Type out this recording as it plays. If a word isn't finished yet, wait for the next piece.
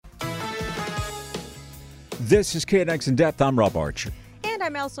This is KNX In Depth. I'm Rob Archer. And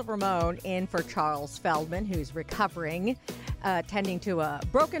I'm Elsa Ramon, in for Charles Feldman, who's recovering, tending to a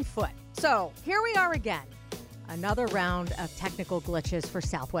broken foot. So here we are again. Another round of technical glitches for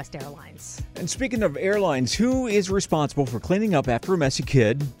Southwest Airlines. And speaking of airlines, who is responsible for cleaning up after a messy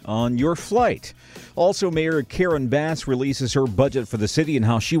kid on your flight? Also, Mayor Karen Bass releases her budget for the city and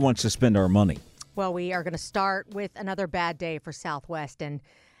how she wants to spend our money. Well, we are going to start with another bad day for Southwest and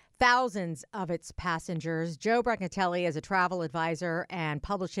thousands of its passengers. Joe Brancatelli is a travel advisor and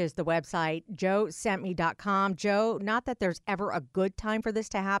publishes the website joesentme.com. Joe, not that there's ever a good time for this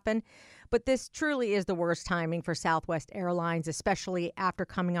to happen, but this truly is the worst timing for Southwest Airlines, especially after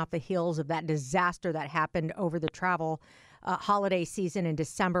coming off the heels of that disaster that happened over the travel holiday season in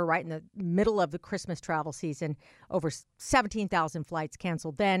December, right in the middle of the Christmas travel season. Over 17,000 flights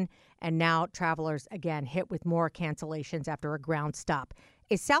canceled then, and now travelers again hit with more cancellations after a ground stop.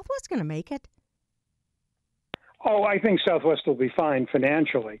 Is Southwest going to make it? Oh, I think Southwest will be fine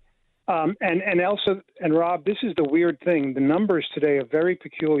financially. And Elsa and Rob, this is the weird thing. The numbers today are very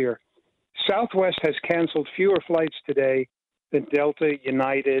peculiar. Southwest has canceled fewer flights today than Delta,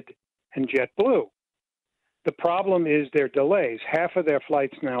 United, and JetBlue. The problem is their delays. Half of their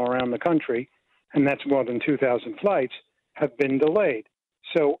flights now around the country, and that's more than 2,000 flights, have been delayed.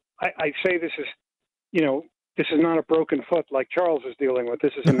 So I say this is, this is not a broken foot like Charles is dealing with.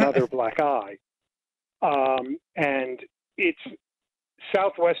 This is another black eye. And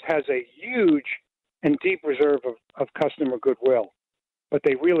Southwest has a huge and deep reserve of customer goodwill, but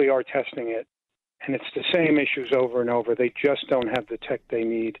they really are testing it. And it's the same issues over and over. They just don't have the tech they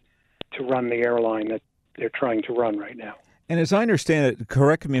need to run the airline that they're trying to run right now. And as I understand it,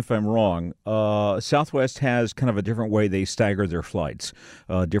 correct me if I'm wrong, Southwest has kind of a different way they stagger their flights,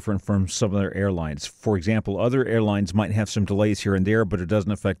 different from some other airlines. For example, other airlines might have some delays here and there, but it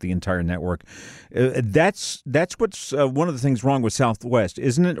doesn't affect the entire network. That's what's one of the things wrong with Southwest,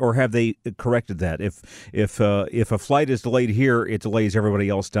 isn't it? Or have they corrected that? If a flight is delayed here, it delays everybody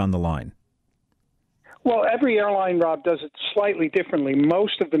else down the line. Well, every airline, Rob, does it slightly differently.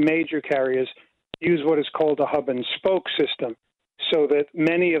 Most of the major carriers use what is called a hub and spoke system, so that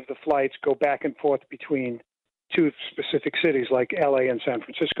many of the flights go back and forth between two specific cities like LA and San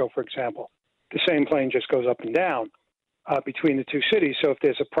Francisco, for example. The same plane just goes up and down between the two cities. So if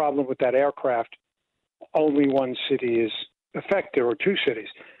there's a problem with that aircraft, only one city is affected, or two cities.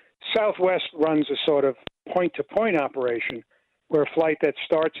 Southwest runs a sort of point-to-point operation where a flight that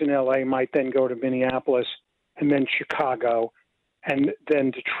starts in LA might then go to Minneapolis and then Chicago and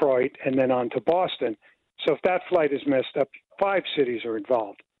then Detroit, and then on to Boston. So if that flight is messed up, 5 cities are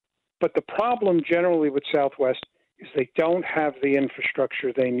involved. But the problem generally with Southwest is they don't have the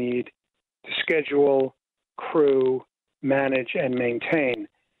infrastructure they need to schedule, crew, manage, and maintain.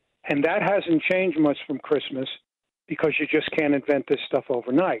 And that hasn't changed much from Christmas, because you just can't invent this stuff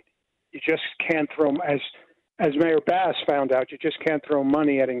overnight. You just can't throw, as Mayor Bass found out, you just can't throw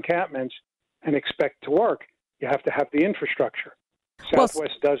money at encampments and expect to work. You have to have the infrastructure.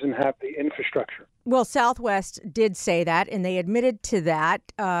 Southwest doesn't have the infrastructure. Well, Southwest did say that, and they admitted to that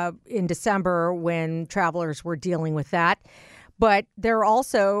in December when travelers were dealing with that. But they're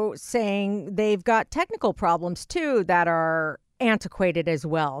also saying they've got technical problems, too, that are antiquated as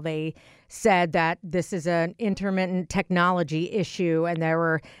well. They said that this is an intermittent technology issue, and there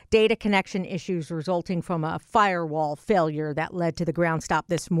were data connection issues resulting from a firewall failure that led to the ground stop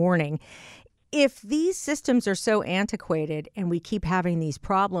this morning. If these systems are so antiquated and we keep having these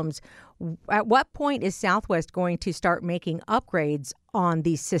problems, at what point is Southwest going to start making upgrades on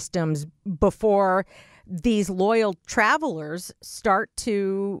these systems before these loyal travelers start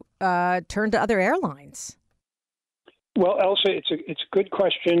to turn to other airlines? Well, Elsa, it's a good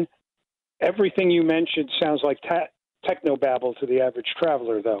question. Everything you mentioned sounds like technobabble to the average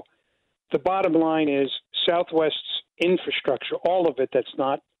traveler, though. The bottom line is Southwest's infrastructure, all of it that's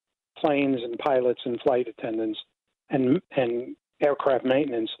not planes and pilots and flight attendants and aircraft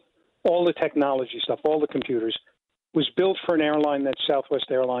maintenance, all the technology stuff, all the computers, was built for an airline that Southwest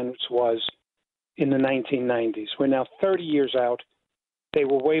Airlines was in the 1990s. We're now 30 years out. They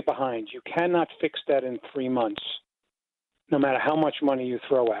were way behind. You cannot fix that in 3 months, no matter how much money you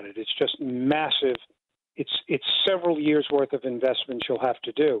throw at it. It's just massive. It's several years' worth of investment you'll have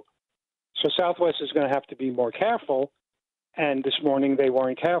to do. So Southwest is going to have to be more careful. And this morning they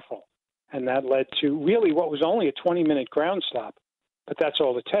weren't careful. And that led to really what was only a 20-minute ground stop, but that's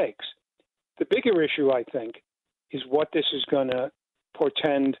all it takes. The bigger issue, I think, is what this is going to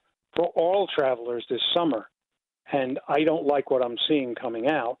portend for all travelers this summer. And I don't like what I'm seeing coming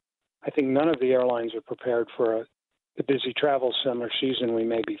out. I think none of the airlines are prepared for the busy travel summer season we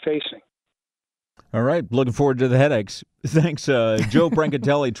may be facing. All right. Looking forward to the headaches. Thanks. Joe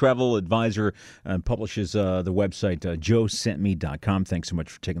Brancatelli, travel advisor, publishes the website joesentme.com. Thanks so much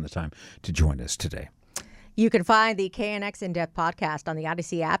for taking the time to join us today. You can find the KNX In Depth podcast on the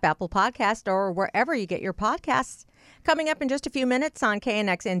Odyssey app, Apple Podcast, or wherever you get your podcasts. Coming up in just a few minutes on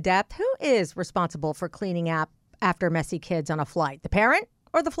KNX In Depth, who is responsible for cleaning up after messy kids on a flight, the parent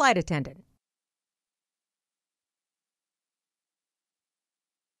or the flight attendant?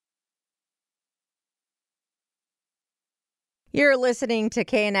 You're listening to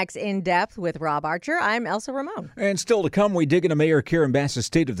KNX In Depth with Rob Archer. I'm Elsa Ramon. And still to come, we dig into Mayor Karen Bass's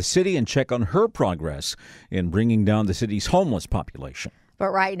state of the city and check on her progress in bringing down the city's homeless population.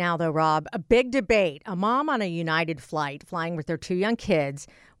 But right now, though, Rob, a big debate. A mom on a United flight flying with their 2 young kids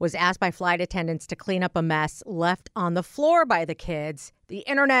was asked by flight attendants to clean up a mess left on the floor by the kids. The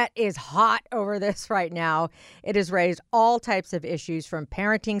internet is hot over this right now. It has raised all types of issues, from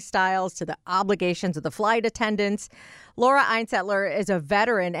parenting styles to the obligations of the flight attendants. Laura Einsettler is a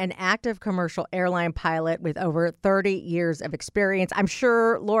veteran and active commercial airline pilot with over 30 years of experience. I'm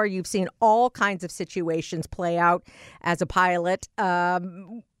sure, Laura, you've seen all kinds of situations play out as a pilot.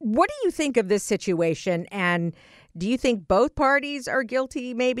 What do you think of this situation? And do you think both parties are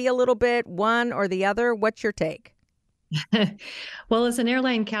guilty, maybe a little bit, one or the other? What's your take? Well, as an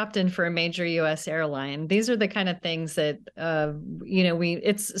airline captain for a major U.S. airline, these are the kind of things that,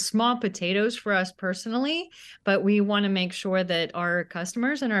 it's small potatoes for us personally, but we want to make sure that our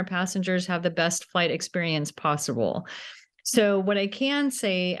customers and our passengers have the best flight experience possible. So what I can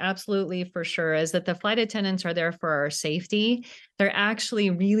say absolutely for sure is that the flight attendants are there for our safety. They're actually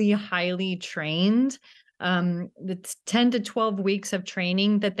really highly trained. It's 10 to 12 weeks of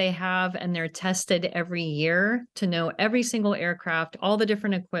training that they have, and they're tested every year to know every single aircraft, all the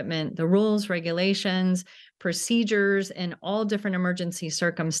different equipment, the rules, regulations, procedures, and all different emergency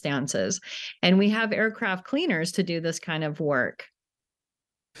circumstances. And we have aircraft cleaners to do this kind of work.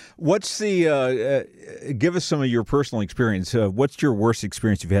 What's give us some of your personal experience. What's your worst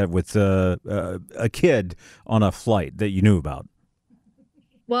experience you've had with a kid on a flight that you knew about?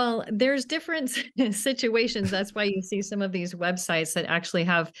 Well, there's different situations. That's why you see some of these websites that actually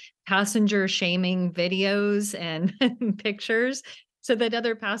have passenger shaming videos and pictures, so that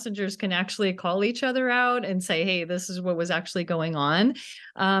other passengers can actually call each other out and say, hey, this is what was actually going on.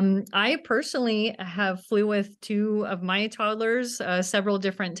 I personally have flew with 2 of my toddlers several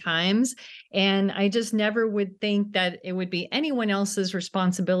different times, and I just never would think that it would be anyone else's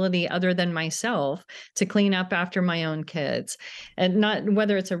responsibility other than myself to clean up after my own kids. And not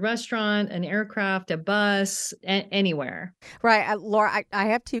whether it's a restaurant, an aircraft, a bus, anywhere. Right. Laura, I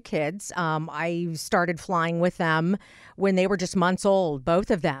have 2 kids. I started flying with them when they were just months old,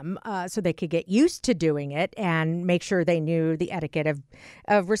 both of them, so they could get used to doing it and make sure they knew the etiquette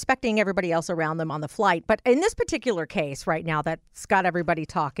of respecting everybody else around them on the flight. But in this particular case right now that's got everybody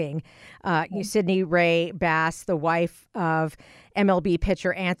talking, Sydney Ray Bass, the wife of MLB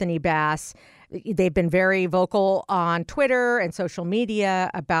pitcher Anthony Bass, they've been very vocal on Twitter and social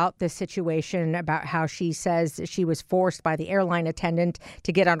media about this situation, about how she says that she was forced by the airline attendant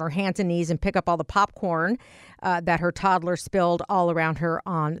to get on her hands and knees and pick up all the popcorn that her toddler spilled all around her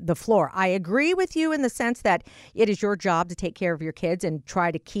on the floor. I agree with you in the sense that it is your job to take care of your kids and try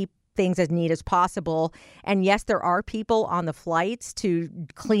to keep things as neat as possible. And yes, there are people on the flights to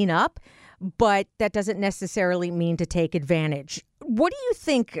clean up, but that doesn't necessarily mean to take advantage. What do you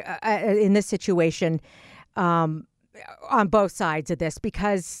think in this situation on both sides of this?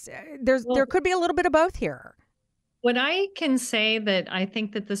 Because there could be a little bit of both here. What I can say that I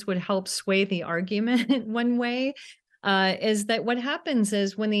think that this would help sway the argument one way is that what happens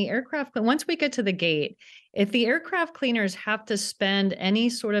is when the aircraft, once we get to the gate, if the aircraft cleaners have to spend any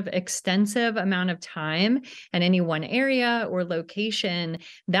sort of extensive amount of time in any one area or location,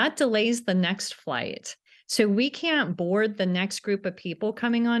 that delays the next flight. So we can't board the next group of people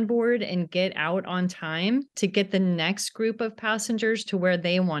coming on board and get out on time to get the next group of passengers to where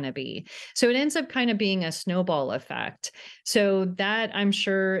they want to be. So it ends up kind of being a snowball effect. So that, I'm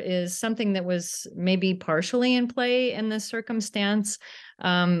sure, is something that was maybe partially in play in this circumstance.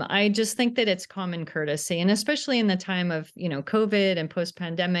 I just think that it's common courtesy, and especially in the time of, COVID and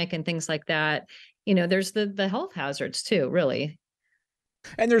post-pandemic and things like that, there's the health hazards too, really.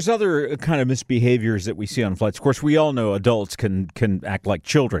 And there's other kind of misbehaviors that we see on flights. Of course, we all know adults can act like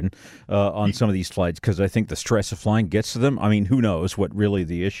children on some of these flights because I think the stress of flying gets to them. I mean, who knows what really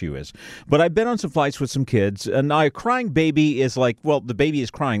the issue is. But I've been on some flights with some kids, and a crying baby is like, well, the baby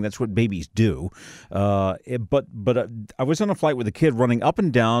is crying. That's what babies do. But I was on a flight with a kid running up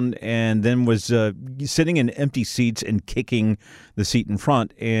and down and then was sitting in empty seats and kicking the seat in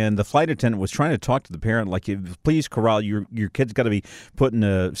front. And the flight attendant was trying to talk to the parent, like, please corral, your kid's got to be put in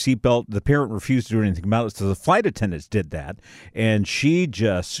a seatbelt. The parent refused to do anything about it, so the flight attendants did that, and she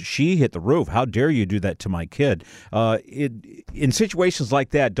hit the roof. How dare you do that to my kid? In situations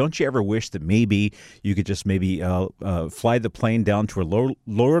like that, don't you ever wish that maybe you could just fly the plane down to a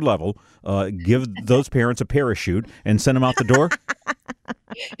lower level, give those parents a parachute, and send them out the door?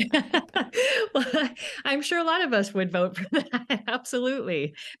 Well, I'm sure a lot of us would vote for that.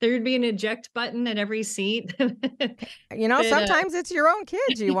 Absolutely. There would be an eject button at every seat. Sometimes it's your own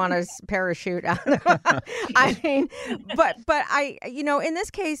kids you want to parachute out of. I mean, but in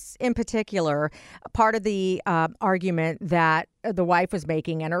this case in particular, part of the argument that the wife was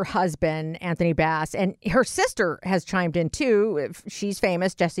making and her husband, Anthony Bass, and her sister has chimed in too. She's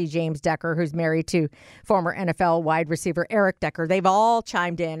famous, Jesse James Decker, who's married to former NFL wide receiver Eric Decker. They've all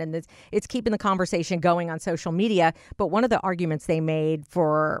chimed in, and it's keeping the conversation going on social media. But one of the arguments they made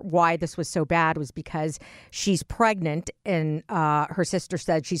for why this was so bad was because she's pregnant, and her sister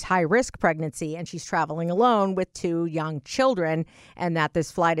said she's high-risk pregnancy, and she's traveling alone with 2 young children, and that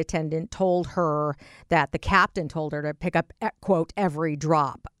this flight attendant told her that the captain told her to pick up, quote, every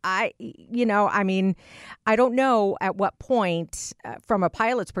drop. I don't know at what point, from a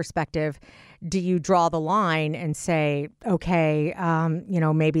pilot's perspective, do you draw the line and say, okay,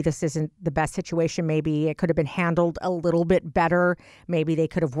 maybe this isn't the best situation. Maybe it could have been handled a little bit better. Maybe they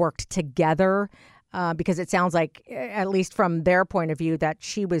could have worked together. Because it sounds like, at least from their point of view, that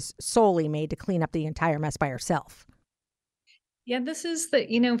she was solely made to clean up the entire mess by herself. Yeah, this is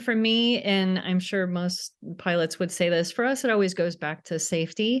for me, and I'm sure most pilots would say this, for us, it always goes back to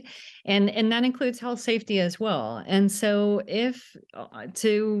safety, and that includes health safety as well. And so there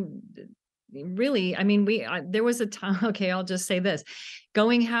was a time, okay, I'll just say this,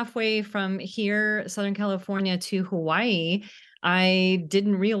 going halfway from here, Southern California, to Hawaii, I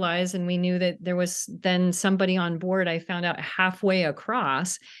didn't realize, and we knew that there was then somebody on board, I found out halfway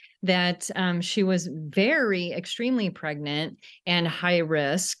across, that she was extremely pregnant and high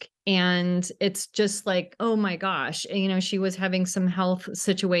risk. And it's just like, oh my gosh, she was having some health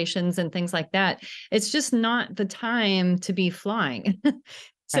situations and things like that. It's just not the time to be flying.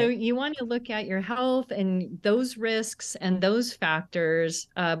 So you want to look at your health and those risks and those factors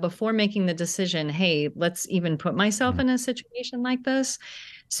before making the decision, hey, let's even put myself in a situation like this.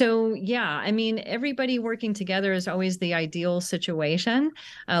 So, yeah, everybody working together is always the ideal situation,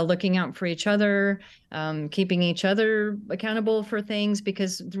 looking out for each other, keeping each other accountable for things,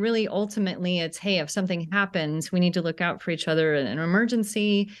 because really, ultimately, it's, hey, if something happens, we need to look out for each other in an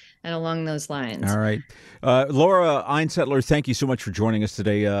emergency and along those lines. All right. Laura Einsettler, thank you so much for joining us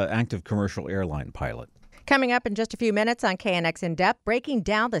today, active commercial airline pilot. Coming up in just a few minutes on KNX In Depth, breaking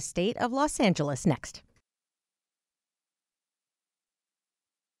down the state of Los Angeles next.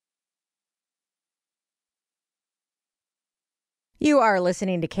 You are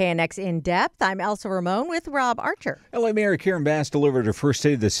listening to KNX In Depth. I'm Elsa Ramon with Rob Archer. LA Mayor Karen Bass delivered her first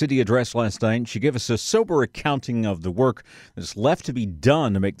State of the City address last night. She gave us a sober accounting of the work that's left to be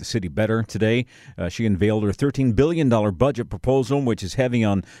done to make the city better. Today, she unveiled her $13 billion budget proposal, which is heavy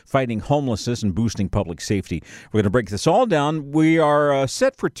on fighting homelessness and boosting public safety. We're going to break this all down. We are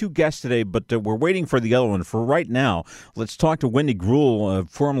set for 2 guests today, but we're waiting for the other one. For right now, let's talk to Wendy Gruhl,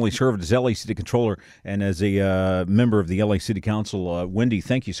 formerly served as LA City Controller and as a member of the LA City Council. Wendy,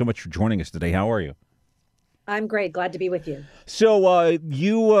 thank you so much for joining us today. How are you? I'm great. Glad to be with you. So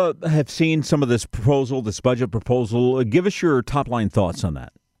you have seen some of this proposal, this budget proposal. Give us your top line thoughts on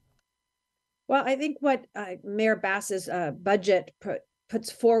that. Well, I think what Mayor Bass's budget puts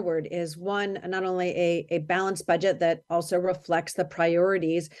forward is not only a balanced budget that also reflects the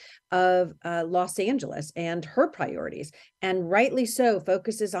priorities of Los Angeles and her priorities, and rightly so,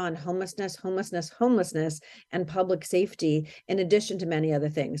 focuses on homelessness, and public safety, in addition to many other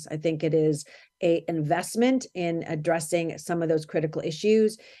things. I think it is an investment in addressing some of those critical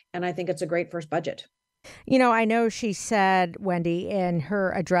issues, and I think it's a great first budget. I know she said, Wendy, in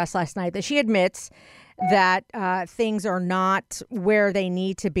her address last night, that she admits that things are not where they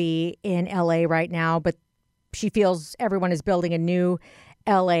need to be in LA right now, but she feels everyone is building a new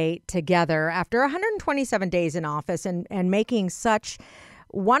LA together after 127 days in office and making such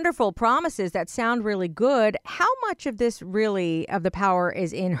wonderful promises that sound really good. How much of this really of the power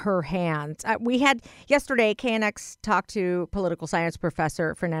is in her hands? We had yesterday, KNX talked to political science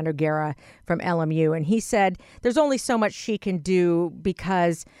professor Fernando Guerra from LMU, and he said there's only so much she can do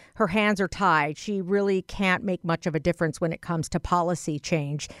because her hands are tied. She really can't make much of a difference when it comes to policy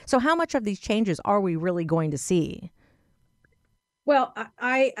change. So how much of these changes are we really going to see? Well,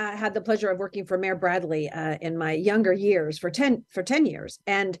 I had the pleasure of working for Mayor Bradley in my younger years for 10 years.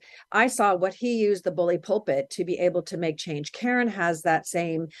 And I saw what he used the bully pulpit to be able to make change. Karen has that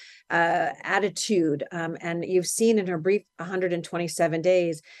same attitude. And you've seen in her brief 127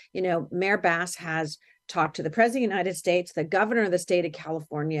 days, Mayor Bass has talked to the President of the United States, the governor of the state of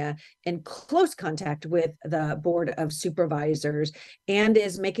California, in close contact with the Board of Supervisors, and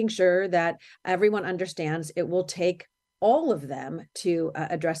is making sure that everyone understands it will take all of them to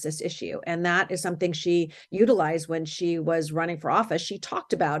address this issue. And that is something she utilized when she was running for office. She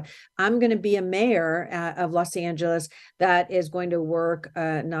talked about, I'm going to be a mayor of Los Angeles that is going to work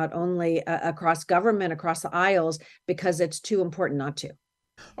not only across government, across the aisles, because it's too important not to.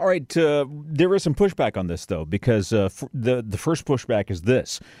 All right, there is some pushback on this, though, because the first pushback is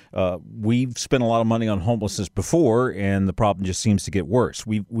this. We've spent a lot of money on homelessness before, and the problem just seems to get worse.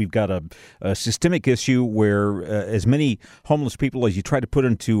 We've got a systemic issue where as many homeless people as you try to put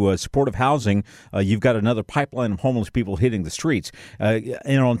into supportive housing, you've got another pipeline of homeless people hitting the streets.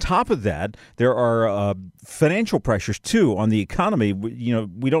 And on top of that, there are financial pressures, too, on the economy.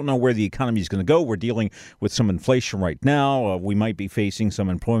 We don't know where the economy is going to go. We're dealing with some inflation right now. We might be facing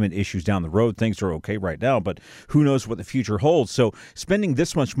some employment issues down the road. Things are okay right now, but who knows what the future holds. So spending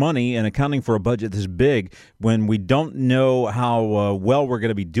this much money and accounting for a budget this big when we don't know how well we're going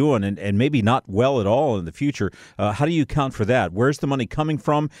to be doing and maybe not well at all in the future, how do you account for that? Where's the money coming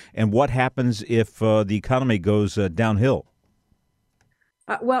from, and what happens if the economy goes downhill?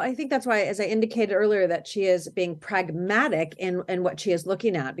 Well, I think that's why, as I indicated earlier, that she is being pragmatic in what she is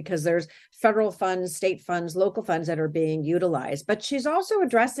looking at, because there's federal funds, state funds, local funds that are being utilized. But she's also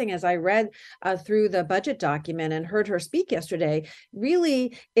addressing, as I read through the budget document and heard her speak yesterday,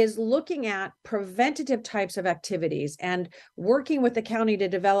 really is looking at preventative types of activities and working with the county to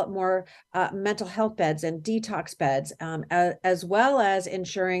develop more mental health beds and detox beds, as well as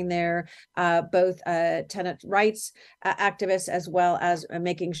ensuring they're both tenant rights activists, as well as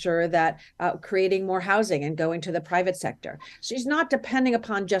making sure that creating more housing and going to the private sector. She's not depending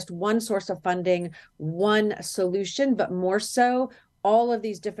upon just one source of funding, one solution, but more so all of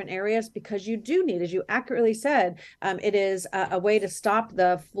these different areas, because you do need, as you accurately said, it is a way to stop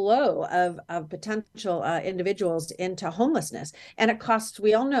the flow of potential individuals into homelessness. And it costs,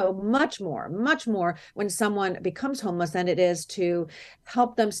 we all know, much more when someone becomes homeless than it is to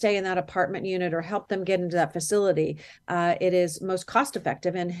help them stay in that apartment unit or help them get into that facility. It is most cost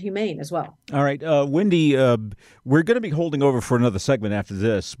effective and humane as well. All right, Wendy, we're going to be holding over for another segment after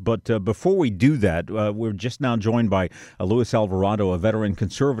this, but before we do that, we're just now joined by Luis Alvarado, a veteran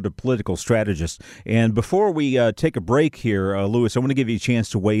conservative political strategist. And before we take a break here, Luis, I want to give you a chance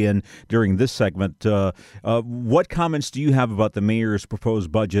to weigh in during this segment. What comments do you have about the mayor's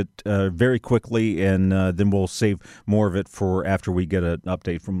proposed budget very quickly, and then we'll save more of it for after we get an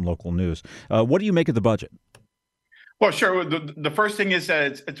update from local news. What do you make of the budget? Well, sure. The first thing is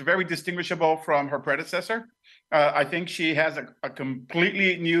that it's very distinguishable from her predecessor. I think she has a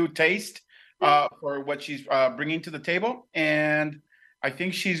completely new taste for what she's bringing to the table. And I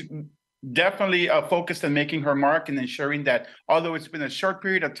think she's definitely focused on making her mark and ensuring that, although it's been a short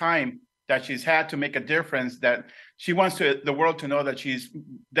period of time that she's had to make a difference, that she wants the world to know that she's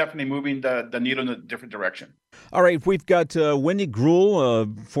definitely moving the needle in a different direction. All right, we've got Wendy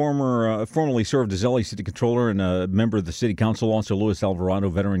Gruhl, formerly served as LA City Controller and a member of the City Council, also Luis Alvarado,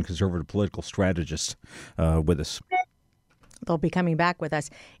 veteran conservative political strategist, with us. They'll be coming back with us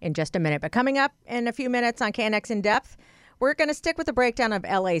in just a minute. But coming up in a few minutes on KNX In Depth, we're going to stick with the breakdown of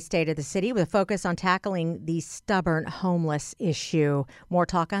LA's state of the city with a focus on tackling the stubborn homeless issue. More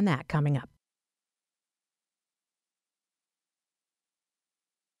talk on that coming up.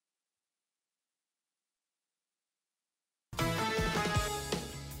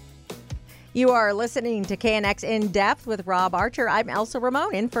 You are listening to KNX In Depth with Rob Archer. I'm Elsa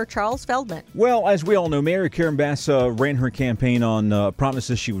Ramon, in for Charles Feldman. Well, as we all know, Mayor Karen Bass ran her campaign on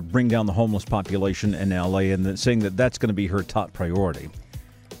promises she would bring down the homeless population in L.A. and saying that that's going to be her top priority.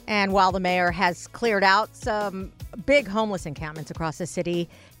 And while the mayor has cleared out some big homeless encampments across the city,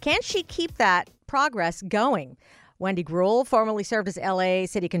 can she keep that progress going? Wendy Gruhl formerly served as LA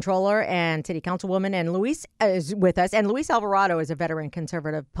City Controller and City Councilwoman, and Luis is with us. And Luis Alvarado is a veteran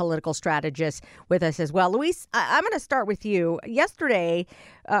conservative political strategist with us as well. Luis, I'm going to start with you. Yesterday,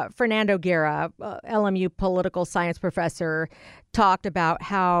 Fernando Guerra, LMU political science professor, talked about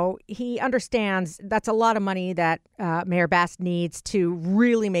how he understands that's a lot of money that Mayor Bass needs to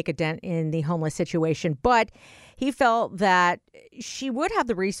really make a dent in the homeless situation. But he felt that she would have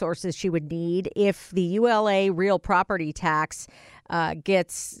the resources she would need if the ULA real property tax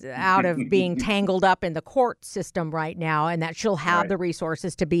gets out of being tangled up in the court system right now, and that she'll have the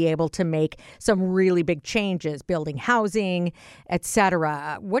resources to be able to make some really big changes, building housing, et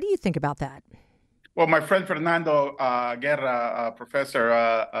cetera. What do you think about that? Well, my friend Fernando Guerra, professor,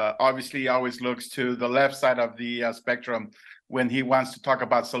 obviously always looks to the left side of the spectrum when he wants to talk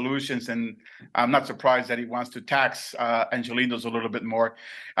about solutions. And I'm not surprised that he wants to tax Angelenos a little bit more.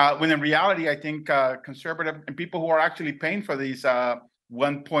 When in reality, I think conservative and people who are actually paying for these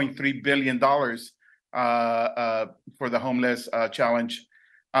 $1.3 billion for the homeless challenge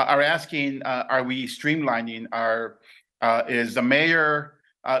are asking, are we streamlining? Is the mayor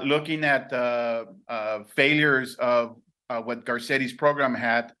looking at failures of what Garcetti's program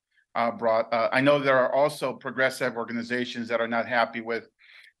had brought? I know there are also progressive organizations that are not happy with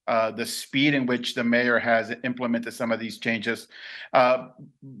the speed in which the mayor has implemented some of these changes.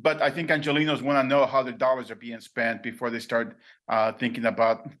 But I think Angelenos want to know how the dollars are being spent before they start thinking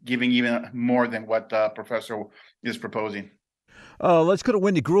about giving even more than what the professor is proposing. Let's go to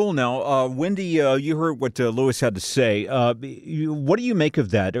Wendy Gruhl now. Wendy, you heard what Luis had to say. What do you make of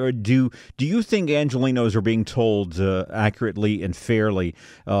that? Or do you think Angelenos are being told accurately and fairly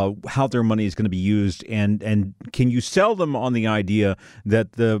how their money is going to be used? And can you sell them on the idea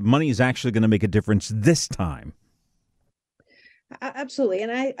that the money is actually going to make a difference this time? Absolutely.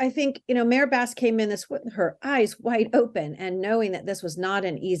 And I think, Mayor Bass came in this with her eyes wide open and knowing that this was not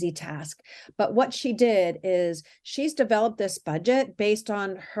an easy task. But what she did is she's developed this budget based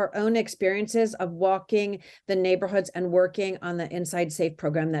on her own experiences of walking the neighborhoods and working on the Inside Safe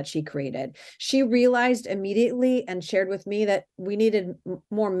program that she created. She realized immediately and shared with me that we needed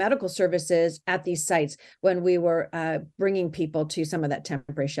more medical services at these sites when we were bringing people to some of that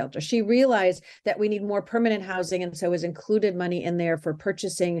temporary shelter. She realized that we need more permanent housing, and so has included money in there for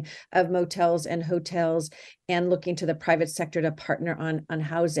purchasing of motels and hotels and looking to the private sector to partner on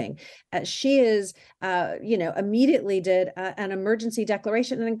housing. She is, immediately did an emergency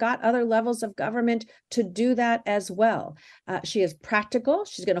declaration and got other levels of government to do that as well. She is practical.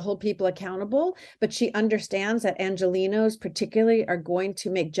 She's going to hold people accountable, but she understands that Angelenos particularly are going to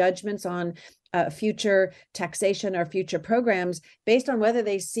make judgments on future taxation or future programs based on whether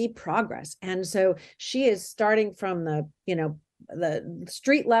they see progress. And so she is starting from the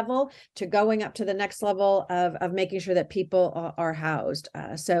street level to going up to the next level of making sure that people are housed.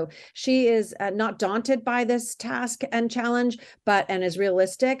 So she is not daunted by this task and challenge, and is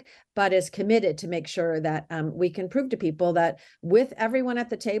realistic, but is committed to make sure that we can prove to people that with everyone at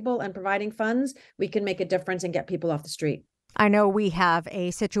the table and providing funds, we can make a difference and get people off the street. I know we have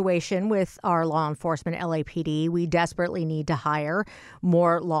a situation with our law enforcement, LAPD. We desperately need to hire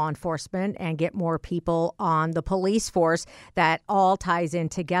more law enforcement and get more people on the police force. That all ties in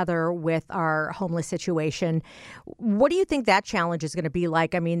together with our homeless situation. What do you think that challenge is going to be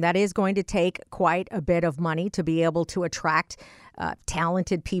like? I mean, that is going to take quite a bit of money to be able to attract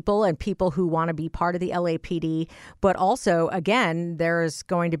talented people and people who want to be part of the LAPD. But also, again, there's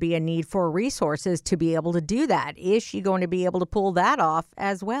going to be a need for resources to be able to do that. Is she going to be able to pull that off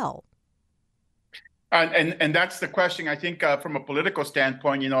as well? And that's the question. I think from a political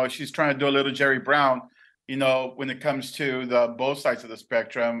standpoint, she's trying to do a little Jerry Brown, when it comes to the both sides of the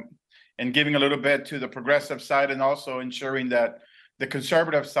spectrum, and giving a little bit to the progressive side, and also ensuring that the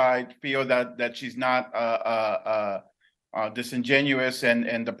conservative side feel that she's not disingenuous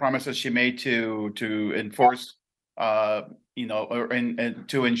and the promises she made to enforce, and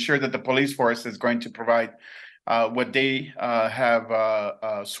to ensure that the police force is going to provide what they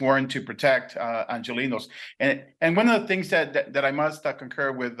have sworn to protect Angelenos. And one of the things that I must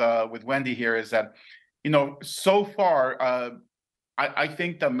concur with Wendy here is that, so far, I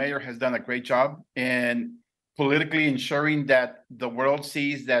think the mayor has done a great job in politically ensuring that the world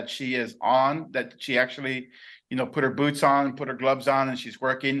sees that she is on, that she actually put her boots on, put her gloves on, and she's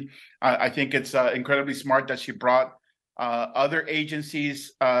working. I think it's incredibly smart that she brought other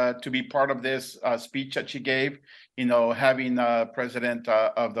agencies to be part of this speech that she gave. Having President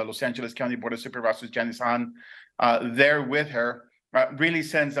of the Los Angeles County Board of Supervisors, Janice Hahn, there with her really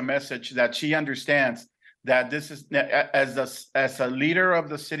sends a message that she understands that this is as a leader of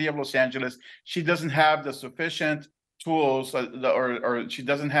the city of Los Angeles, she doesn't have the sufficient tools or she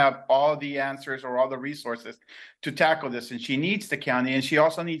doesn't have all the answers or all the resources to tackle this, and she needs the county, and she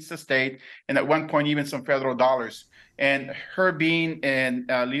also needs the state, and at one point even some federal dollars. And her being in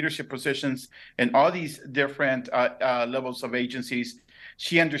leadership positions in all these different levels of agencies,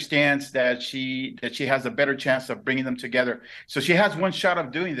 she understands that she has a better chance of bringing them together. So she has one shot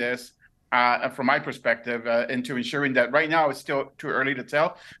of doing this, from my perspective, into ensuring that right now it's still too early to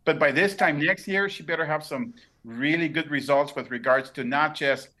tell. But by this time next year, she better have some really good results with regards to not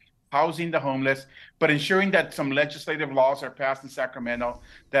just housing the homeless, but ensuring that some legislative laws are passed in Sacramento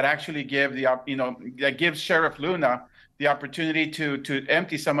that actually give that gives Sheriff Luna the opportunity to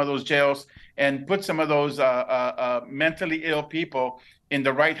empty some of those jails and put some of those mentally ill people in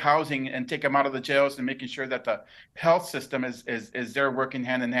the right housing and take them out of the jails, and making sure that the health system is there working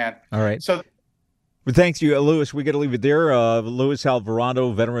hand in hand. All right. So Well, thanks you, Louis. We got to leave it there. Louis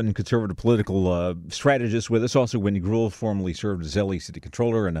Alvarado, veteran conservative political strategist with us. Also, Wendy Gruhl, formerly served as LA City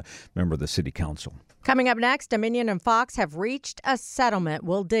Controller and a member of the City Council. Coming up next, Dominion and Fox have reached a settlement.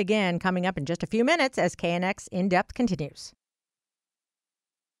 We'll dig in coming up in just a few minutes as KNX In Depth continues.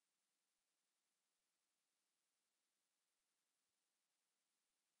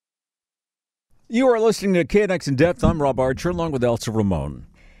 You are listening to KNX In Depth. I'm Rob Archer, along with Elsa Ramon.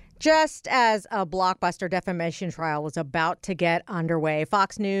 Just as a blockbuster defamation trial was about to get underway,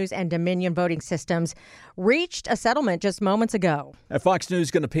 Fox News and Dominion Voting Systems reached a settlement just moments ago. Fox News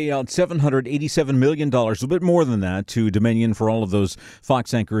is going to pay out $787 million, a little bit more than that, to Dominion for all of those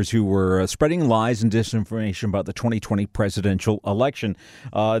Fox anchors who were spreading lies and disinformation about the 2020 presidential election.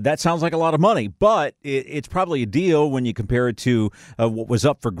 That sounds like a lot of money, but it's probably a deal when you compare it to what was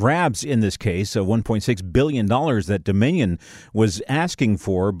up for grabs in this case, $1.6 billion that Dominion was asking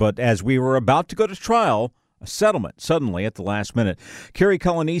for. But as we were about to go to trial, a settlement suddenly at the last minute. Carrie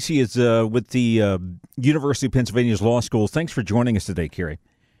Colanesi is with the University of Pennsylvania's Law School. Thanks for joining us today, Carrie.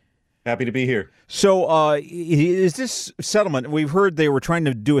 Happy to be here. So is this settlement, we've heard they were trying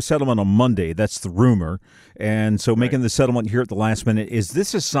to do a settlement on Monday. That's the rumor. And so making the settlement here at the last minute, is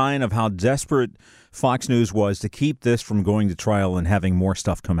this a sign of how desperate Fox News was to keep this from going to trial and having more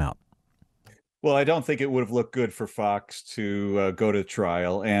stuff come out? Well, I don't think it would have looked good for Fox to go to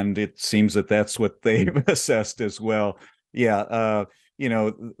trial, and it seems that that's what they've assessed as well. Yeah,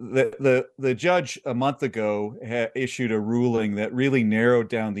 the judge a month ago issued a ruling that really narrowed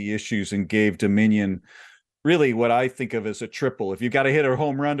down the issues and gave Dominion really what I think of as a triple. If you've got to hit a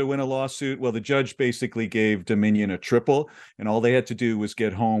home run to win a lawsuit, well, the judge basically gave Dominion a triple, and all they had to do was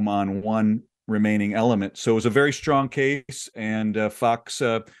get home on one remaining element. So it was a very strong case, and Fox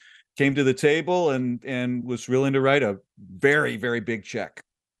came to the table and was willing to write a very, very big check.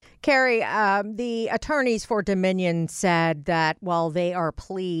 Carrie, the attorneys for Dominion said that while they are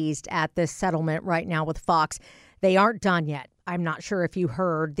pleased at this settlement right now with Fox, they aren't done yet. I'm not sure if you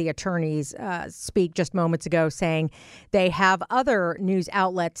heard the attorneys speak just moments ago saying they have other news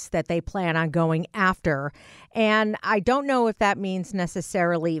outlets that they plan on going after. And I don't know if that means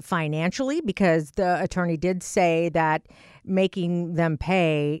necessarily financially, because the attorney did say that making them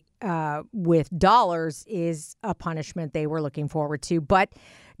pay with dollars is a punishment they were looking forward to. But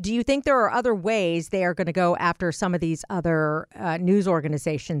do you think there are other ways they are going to go after some of these other news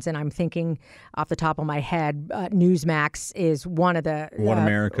organizations? And I'm thinking off the top of my head, Newsmax is one of the... One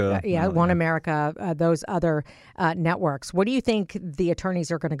America. One America, those other networks. What do you think the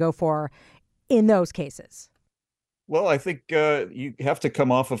attorneys are going to go for in those cases? Well, I think you have to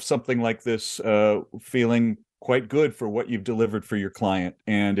come off of something like this feeling quite good for what you've delivered for your client.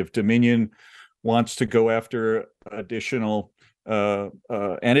 And if Dominion wants to go after additional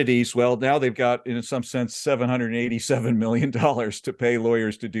entities, well, now they've got, in some sense, $787 million to pay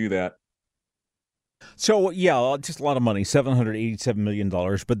lawyers to do that. So, yeah, just a lot of money, $787 million.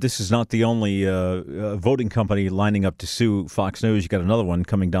 But this is not the only voting company lining up to sue Fox News. You got another one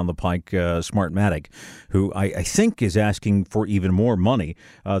coming down the pike, Smartmatic, who I think is asking for even more money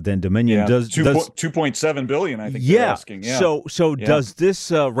than Dominion does. $2.7 billion, I think they're asking. Yeah. So does this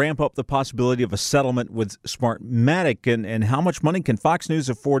ramp up the possibility of a settlement with Smartmatic? And how much money can Fox News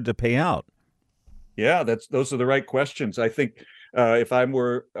afford to pay out? Yeah, those are the right questions. I think if I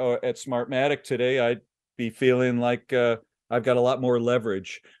were at Smartmatic today, I'd be feeling like I've got a lot more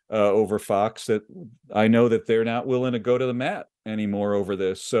leverage over Fox, that I know that they're not willing to go to the mat anymore over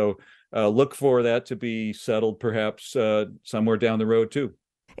this. So look for that to be settled perhaps somewhere down the road, too.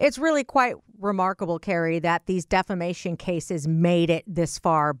 It's really quite remarkable, Carrie, that these defamation cases made it this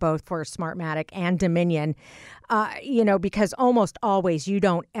far, both for Smartmatic and Dominion. because almost always you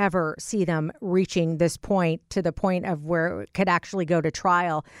don't ever see them reaching this point, to the point of where it could actually go to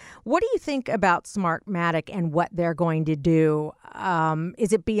trial. What do you think about Smartmatic and what they're going to do?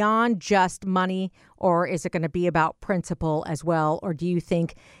 Is it beyond just money, or is it going to be about principle as well? Or do you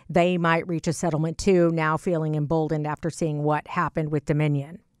think they might reach a settlement too, now feeling emboldened after seeing what happened with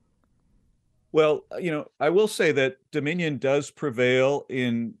Dominion? Well, I will say that Dominion does prevail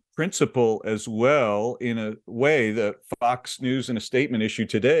in principle as well, in a way that Fox News, in a statement issued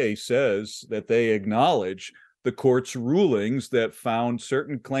today, says that they acknowledge the court's rulings that found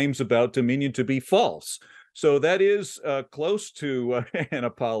certain claims about Dominion to be false. So that is close to an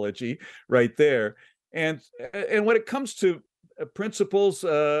apology right there. And when it comes to principles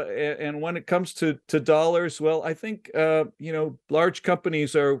and when it comes to dollars, well, I think large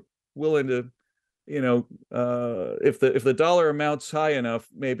companies are willing to, if the dollar amount's high enough,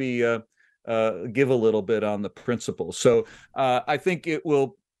 maybe give a little bit on the principle. So I think it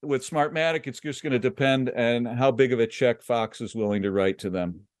will, with Smartmatic, it's just going to depend on how big of a check Fox is willing to write to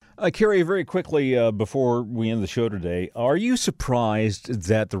them. Kerry, very quickly before we end the show today, are you surprised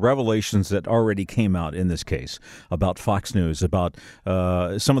that the revelations that already came out in this case about Fox News, about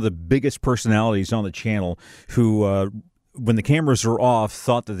some of the biggest personalities on the channel who when the cameras were off,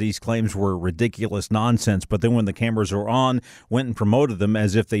 thought that these claims were ridiculous nonsense, but then when the cameras were on, went and promoted them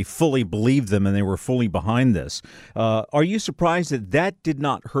as if they fully believed them and they were fully behind this? Are you surprised that that did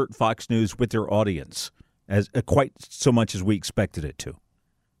not hurt Fox News with their audience as quite so much as we expected it to?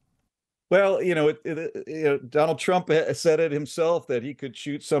 Well, Donald Trump said it himself that he could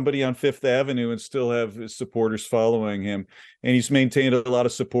shoot somebody on Fifth Avenue and still have his supporters following him. And he's maintained a lot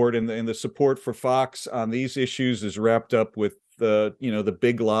of support. And the support for Fox on these issues is wrapped up with the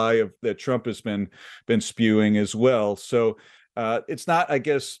big lie that Trump has been spewing as well. So it's not, I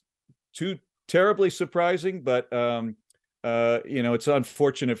guess, too terribly surprising, but it's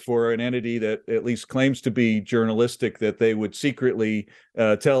unfortunate for an entity that at least claims to be journalistic that they would secretly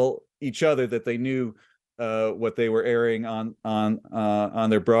tell each other that they knew what they were airing on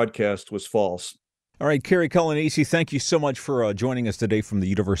their broadcast was false. All right, Kerry Cullen-Acey, thank you so much for joining us today from the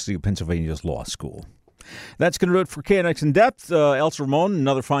University of Pennsylvania's Law School. That's going to do it for KNX In Depth. Elsa Ramon,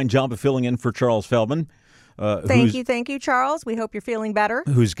 another fine job of filling in for Charles Feldman. Thank you, Charles. We hope you're feeling better.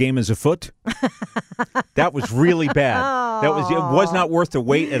 Whose game is afoot. That was really bad. It was not worth the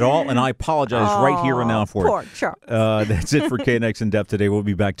wait at all, and I apologize right here and now for poor it. Charles. That's it for KNX In Depth today. We'll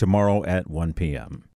be back tomorrow at 1 p.m.